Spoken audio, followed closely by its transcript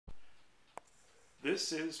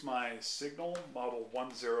This is my Signal Model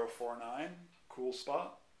 1049 Cool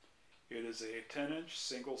Spot. It is a 10-inch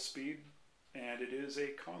single speed and it is a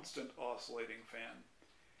constant oscillating fan.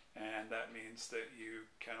 And that means that you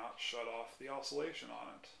cannot shut off the oscillation on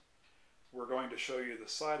it. We're going to show you the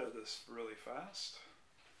side of this really fast.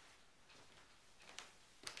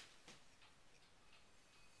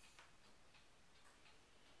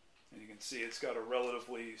 And you can see it's got a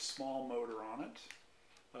relatively small motor on it.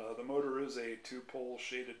 The motor is a 2-pole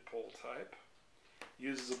shaded pole type.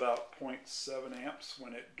 Uses about 0.7 amps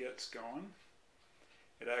when it gets going.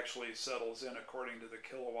 It actually settles in according to the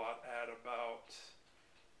kilowatt at about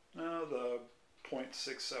the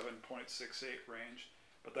 0.67, 0.68 range.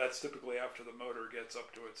 But that's typically after the motor gets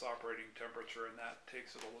up to its operating temperature, and that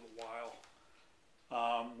takes it a little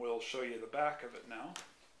while. We'll show you the back of it now.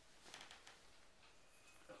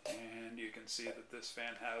 And you can see that this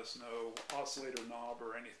fan has no oscillator knob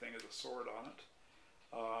or anything of the sort on it.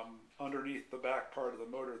 Underneath the back part of the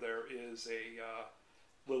motor there is a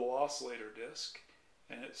little oscillator disc,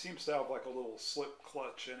 and it seems to have like a little slip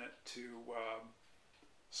clutch in it to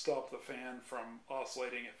stop the fan from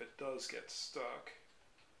oscillating if it does get stuck.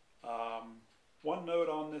 One note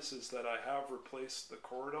on this is that I have replaced the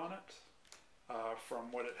cord on it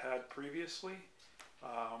from what it had previously.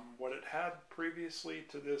 What it had previously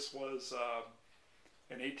to this was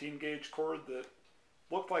an 18 gauge cord that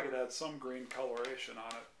looked like it had some green coloration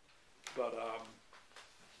on it, but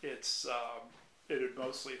it had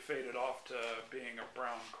mostly faded off to being a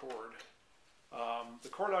brown cord. The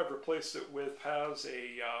cord I've replaced it with has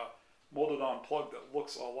a molded on plug that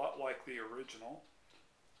looks a lot like the original,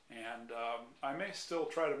 and I may still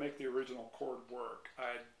try to make the original cord work.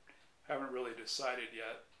 I haven't really decided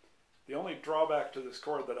yet. The only drawback to this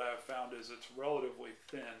cord that I have found is it's relatively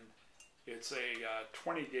thin. It's a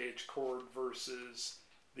 20 gauge cord versus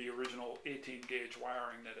the original 18 gauge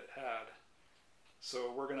wiring that it had.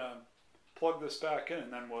 So we're going to plug this back in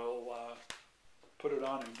and then we'll put it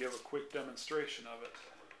on and give a quick demonstration of it.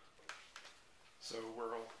 So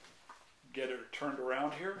we'll get it turned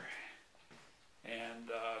around here and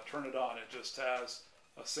turn it on. It just has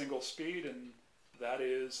a single speed and that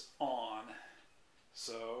is on.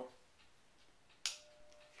 So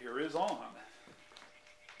here is on.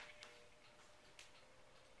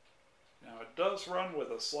 Now it does run with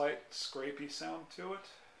a slight scrapey sound to it.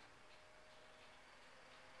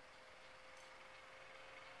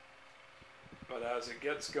 But as it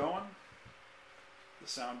gets going, the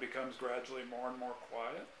sound becomes gradually more and more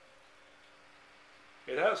quiet.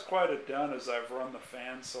 It has quieted down as I've run the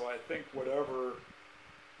fan, so I think whatever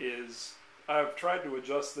is... I've tried to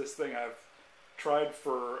adjust this thing. I've tried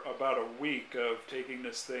for about a week of taking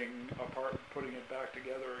this thing apart and putting it back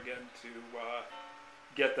together again to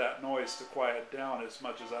get that noise to quiet down as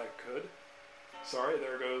much as I could. Sorry,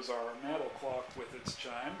 there goes our mantle clock with its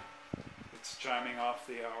chime. It's chiming off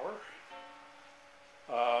the hour.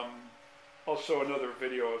 I'll show another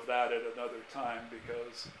video of that at another time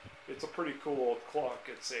because it's a pretty cool old clock.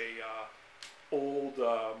 It's a old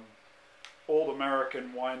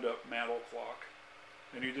American wind-up mantle clock.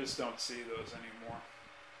 And you just don't see those anymore.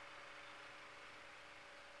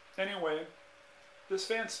 Anyway, this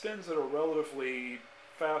fan spins at a relatively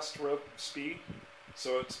fast speed,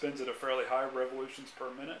 so it spins at a fairly high revolutions per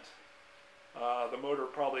minute. The motor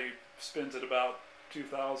probably spins at about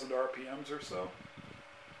 2,000 RPMs or so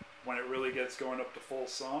when it really gets going up to full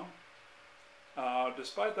song.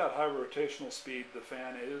 Despite that high rotational speed, the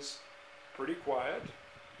fan is pretty quiet,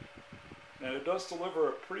 and it does deliver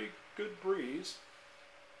a pretty good breeze.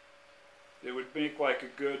 It would make like a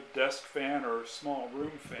good desk fan or small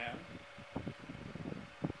room fan.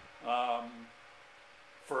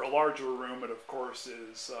 For a larger room, it of course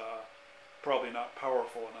is probably not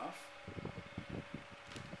powerful enough.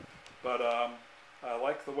 But I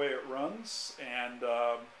like the way it runs, and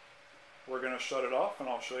we're going to shut it off and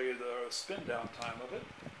I'll show you the spin down time of it.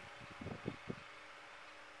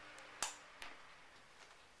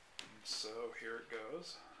 So here it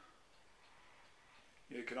goes.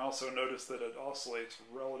 You can also notice that it oscillates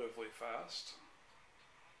relatively fast.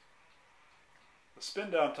 The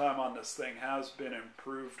spin down time on this thing has been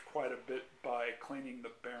improved quite a bit by cleaning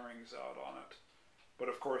the bearings out on it. But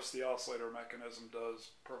of course the oscillator mechanism does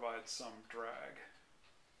provide some drag.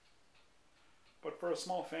 But for a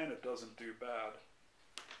small fan it doesn't do bad.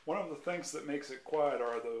 One of the things that makes it quiet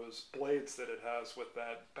are those blades that it has with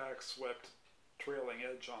that back swept trailing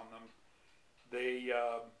edge on them. They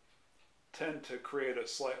tend to create a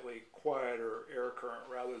slightly quieter air current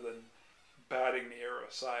rather than batting the air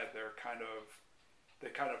aside. They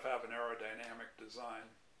kind of have an aerodynamic design,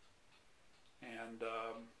 and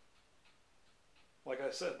like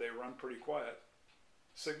I said, they run pretty quiet.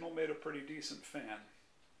 Signal made a pretty decent fan.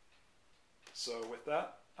 So with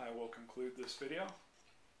that, I will conclude this video,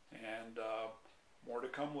 and more to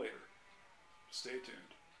come later. Stay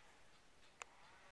tuned.